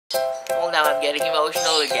Hold on, I'm getting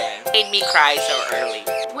emotional again. Made me cry so early.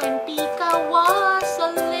 When Pika was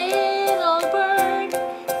a little bird,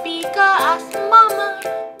 Pika asked Mama.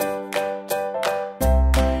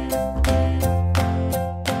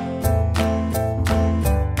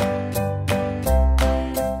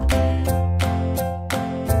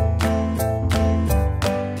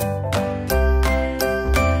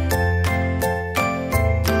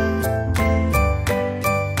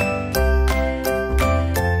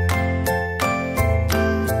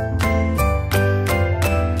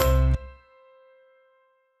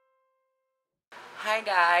 Hi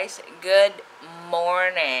guys, good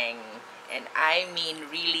morning, and I mean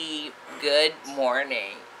really good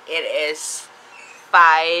morning. It is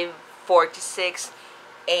 5:46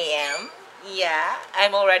 a.m. Yeah,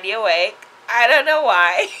 I'm already awake. I don't know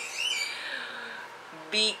why.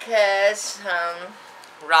 Because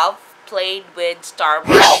Ralph played with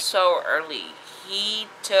Starbucks so early. He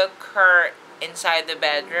took her inside the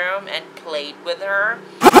bedroom and played with her.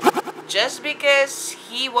 Just because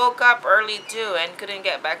he woke up early too and couldn't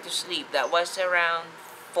get back to sleep. That was around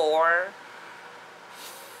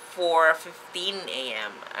 4:15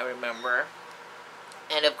 a.m. I remember.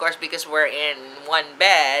 And of course, because we're in one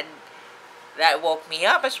bed, that woke me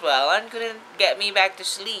up as well and couldn't get me back to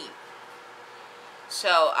sleep.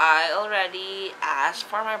 So I already asked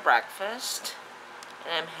for my breakfast,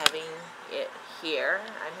 and I'm having it here.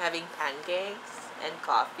 I'm having pancakes and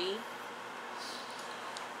coffee.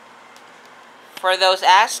 For those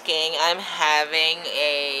asking, I'm having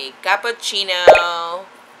a cappuccino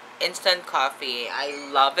instant coffee. I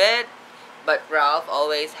love it, but Ralph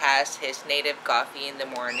always has his native coffee in the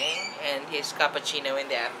morning and his cappuccino in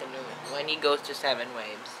the afternoon when he goes to 7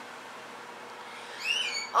 Waves.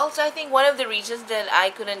 Also, I think one of the reasons that I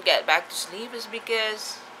couldn't get back to sleep is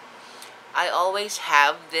because I always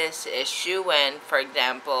have this issue when, for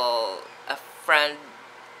example, a friend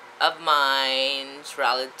of mine's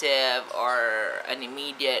relative or an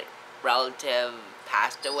immediate relative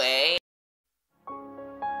passed away,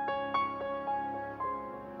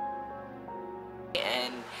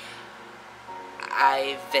 and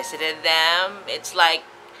I visited them. It's like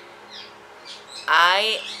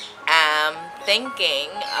I am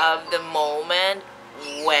thinking of the moment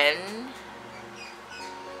when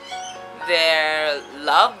their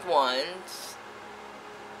loved ones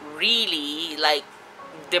really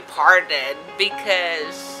departed,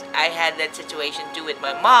 because I had that situation too with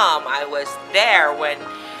my mom. I was there when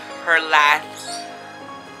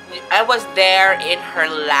I was there in her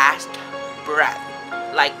last breath,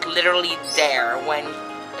 like literally there when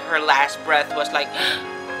her last breath was like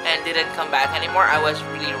and didn't come back anymore. I was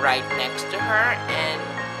really right next to her. And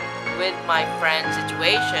with my friend's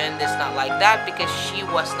situation, it's not like that because she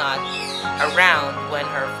was not around when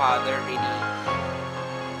her father really,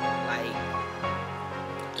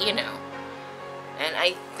 and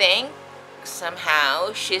I think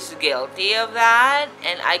somehow she's guilty of that,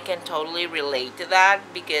 and I can totally relate to that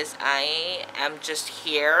because I am just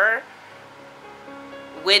here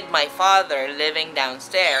with my father living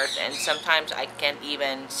downstairs, and sometimes I can't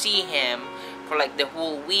even see him for like the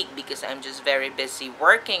whole week because I'm just very busy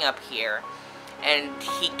working up here, and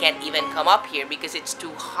he can't even come up here because it's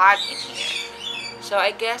too hot in here. So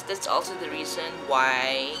I guess that's also the reason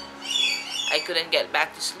why I couldn't get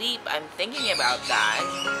back to sleep. I'm thinking about that,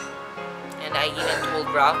 and I even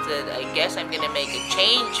told Ralph that I guess I'm gonna make a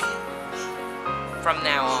change from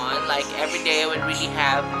now on. Like every day I would really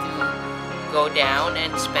have to go down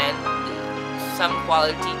and spend some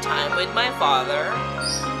quality time with my father,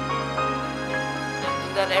 and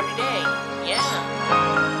do that every day. Yeah.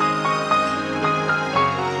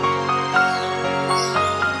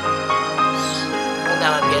 Well,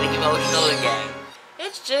 now I'm getting emotional again.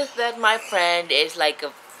 It's just that my friend is like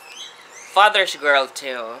a father's girl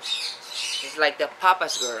too. She's like the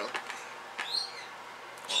papa's girl.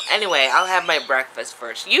 Anyway, I'll have my breakfast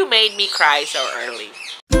first. You made me cry so early.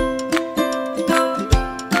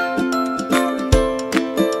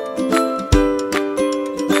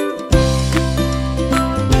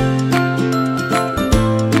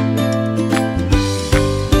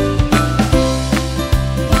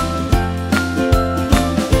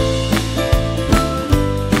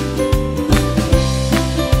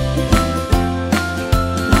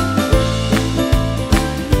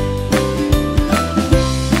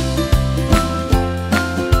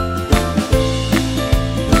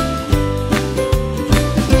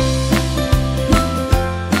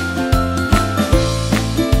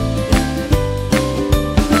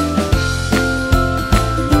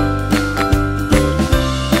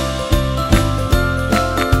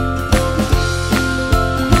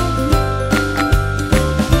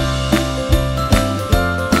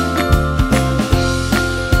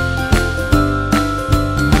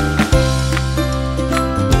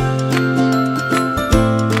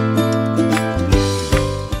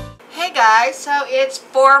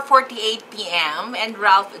 4:48 p.m. and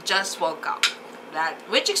Ralph just woke up.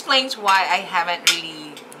 Which explains why I haven't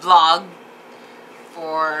really vlogged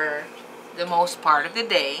for the most part of the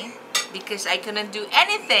day, because I couldn't do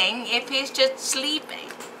anything if he's just sleeping.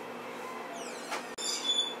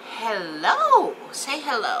 Hello! Say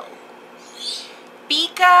hello.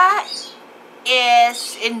 Pika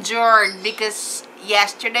is injured because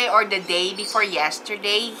yesterday or the day before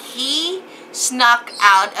yesterday, he snuck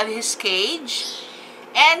out of his cage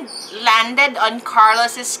and landed on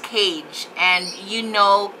Carlos's cage. And you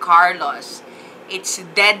know Carlos, it's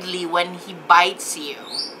deadly when he bites you.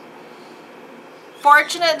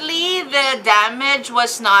 Fortunately, the damage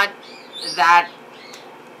was not that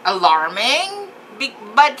alarming,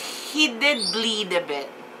 but he did bleed a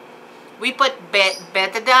bit. We put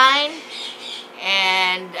betadine,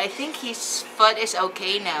 and I think his foot is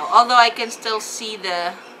okay now. Although I can still see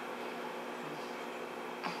the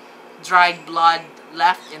dried blood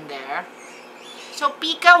left in there. So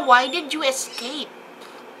Pika, why did you escape?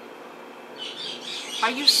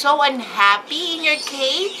 Are you so unhappy in your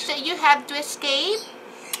cage that you have to escape?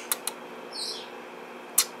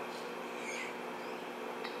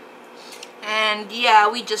 And yeah,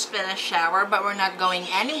 we just finished shower, but we're not going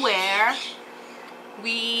anywhere.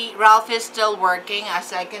 Ralph is still working,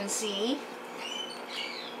 as I can see.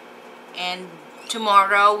 And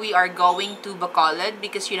tomorrow we are going to Bacolod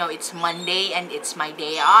because, you know, it's Monday and it's my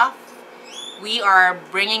day off. We are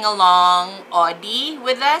bringing along Audie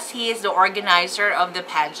with us. He is the organizer of the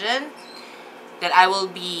pageant that I will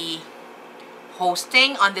be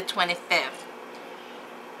hosting on the 25th.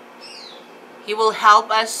 He will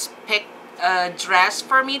help us pick a dress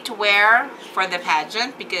for me to wear for the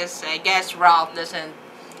pageant, because I guess Ralph doesn't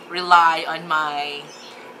rely on my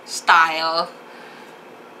style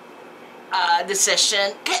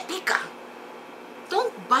decision. Get Pika!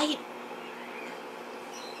 Don't bite!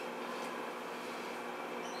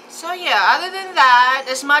 So yeah, other than that,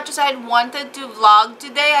 as much as I wanted to vlog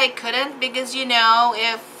today, I couldn't, because, you know,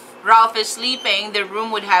 if Ralph is sleeping, the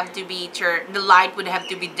room would have to be the light would have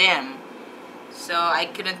to be dim. So I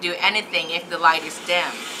couldn't do anything if the light is dim.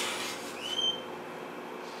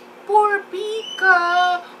 Poor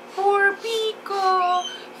Pika! Poor Pika!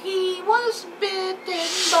 He was bitten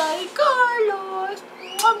by Carlos!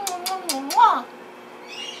 Mwah, mwah, mwah, mwah.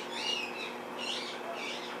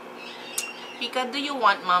 Pika, do you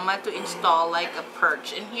want Mama to install like a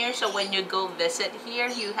perch in here, so when you go visit here,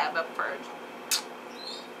 you have a perch?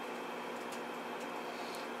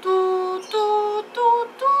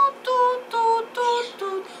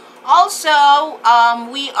 Also,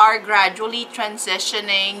 we are gradually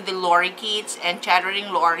transitioning the lorikeets and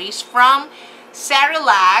chattering lories from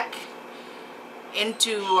Cerelac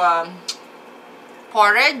into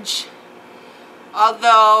porridge.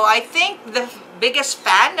 Although I think the biggest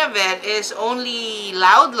fan of it is only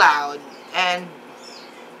Loud Loud and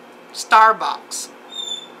Starbucks.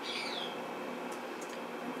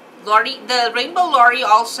 The rainbow lorry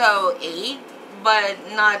also ate, but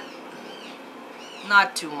not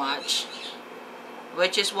too much,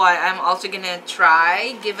 which is why I'm also gonna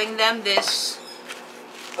try giving them this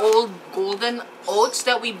old golden oats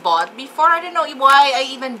that we bought before. I don't know why I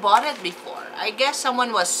even bought it before. I guess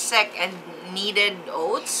someone was sick and needed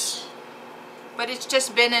oats, but it's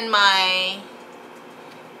just been in my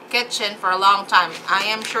kitchen for a long time. I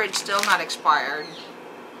am sure it's still not expired.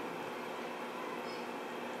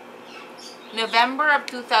 November of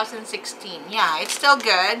 2016. Yeah, it's still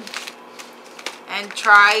good. And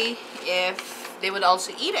try if they would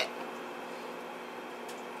also eat it.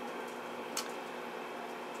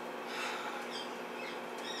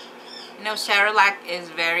 You know, Cerelac is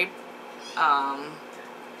very,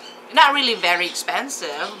 not really very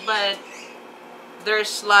expensive, but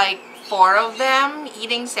there's like 4 of them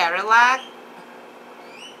eating Cerelac.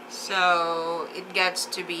 So it gets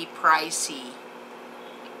to be pricey.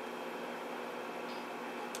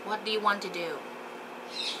 What do you want to do?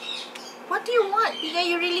 What do you want? Because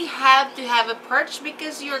you really have to have a perch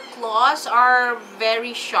because your claws are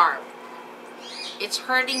very sharp. It's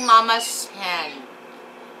hurting Mama's hand.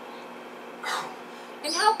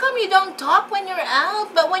 And how come you don't talk when you're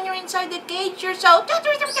out, but when you're inside the cage, you're so...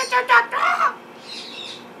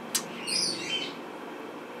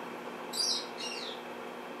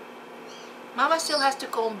 Mama still has to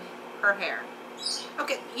comb her hair.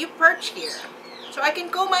 Okay, you perch here, so I can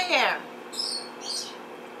comb my hair.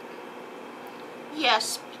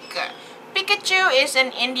 Yes, Pika. Pikachu is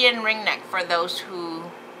an Indian ringneck, for those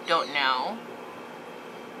who don't know.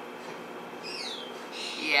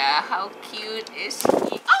 Yeah, how cute is he?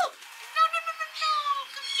 Oh! No!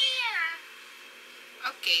 Come here!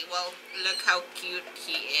 Okay, Well, look how cute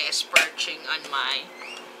he is perching on my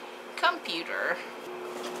computer.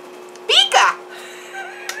 Pika!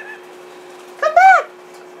 Come back!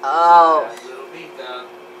 Oh. Bad little Pika.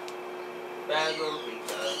 Bad little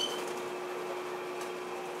Pika.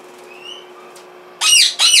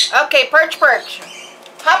 Okay, perch.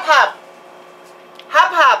 Hop, hop.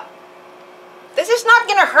 Hop, hop. This is not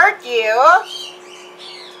gonna hurt you.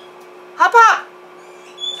 Hop, hop.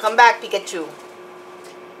 Come back, Pikachu.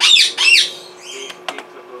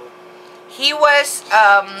 He was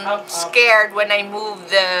scared when I moved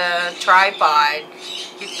the tripod.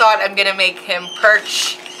 He thought I'm gonna make him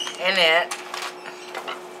perch in it.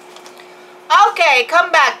 Okay,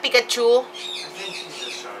 come back, Pikachu. I think she's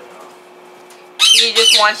just showing off. He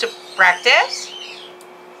just wants to practice?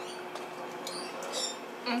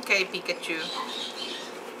 Okay, Pikachu.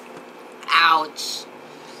 Ouch.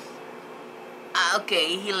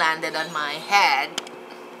 Okay, he landed on my head.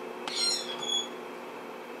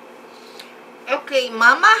 Okay,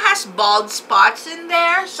 Mama has bald spots in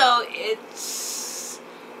there, so it's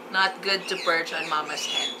not good to perch on Mama's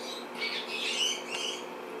head.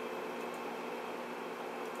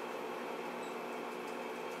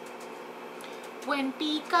 When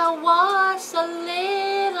Pika was a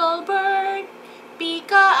little bird,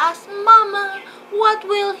 Pika asked Mama, what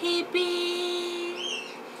will he be?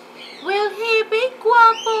 Will he be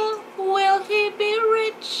guapo? Will he be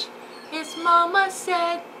rich? His mama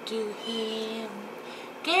said to him,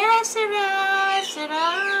 que será,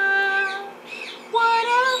 será.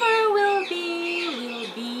 Whatever will be, will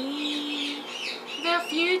be. The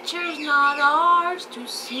future's not ours to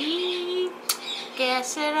see. Que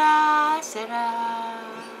será, será.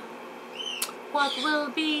 What will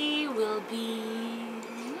be, will be.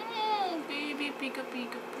 Baby Pika,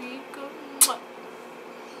 Pika, Pika. Mwah.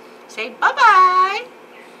 Say bye-bye.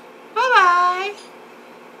 Bye-bye.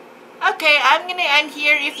 Okay, I'm gonna end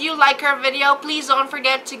here. If you like our video, please don't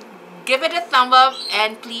forget to give it a thumb up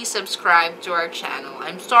and please subscribe to our channel.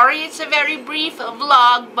 I'm sorry it's a very brief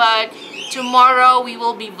vlog, but tomorrow we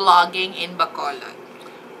will be vlogging in Bacolod.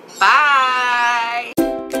 Bye!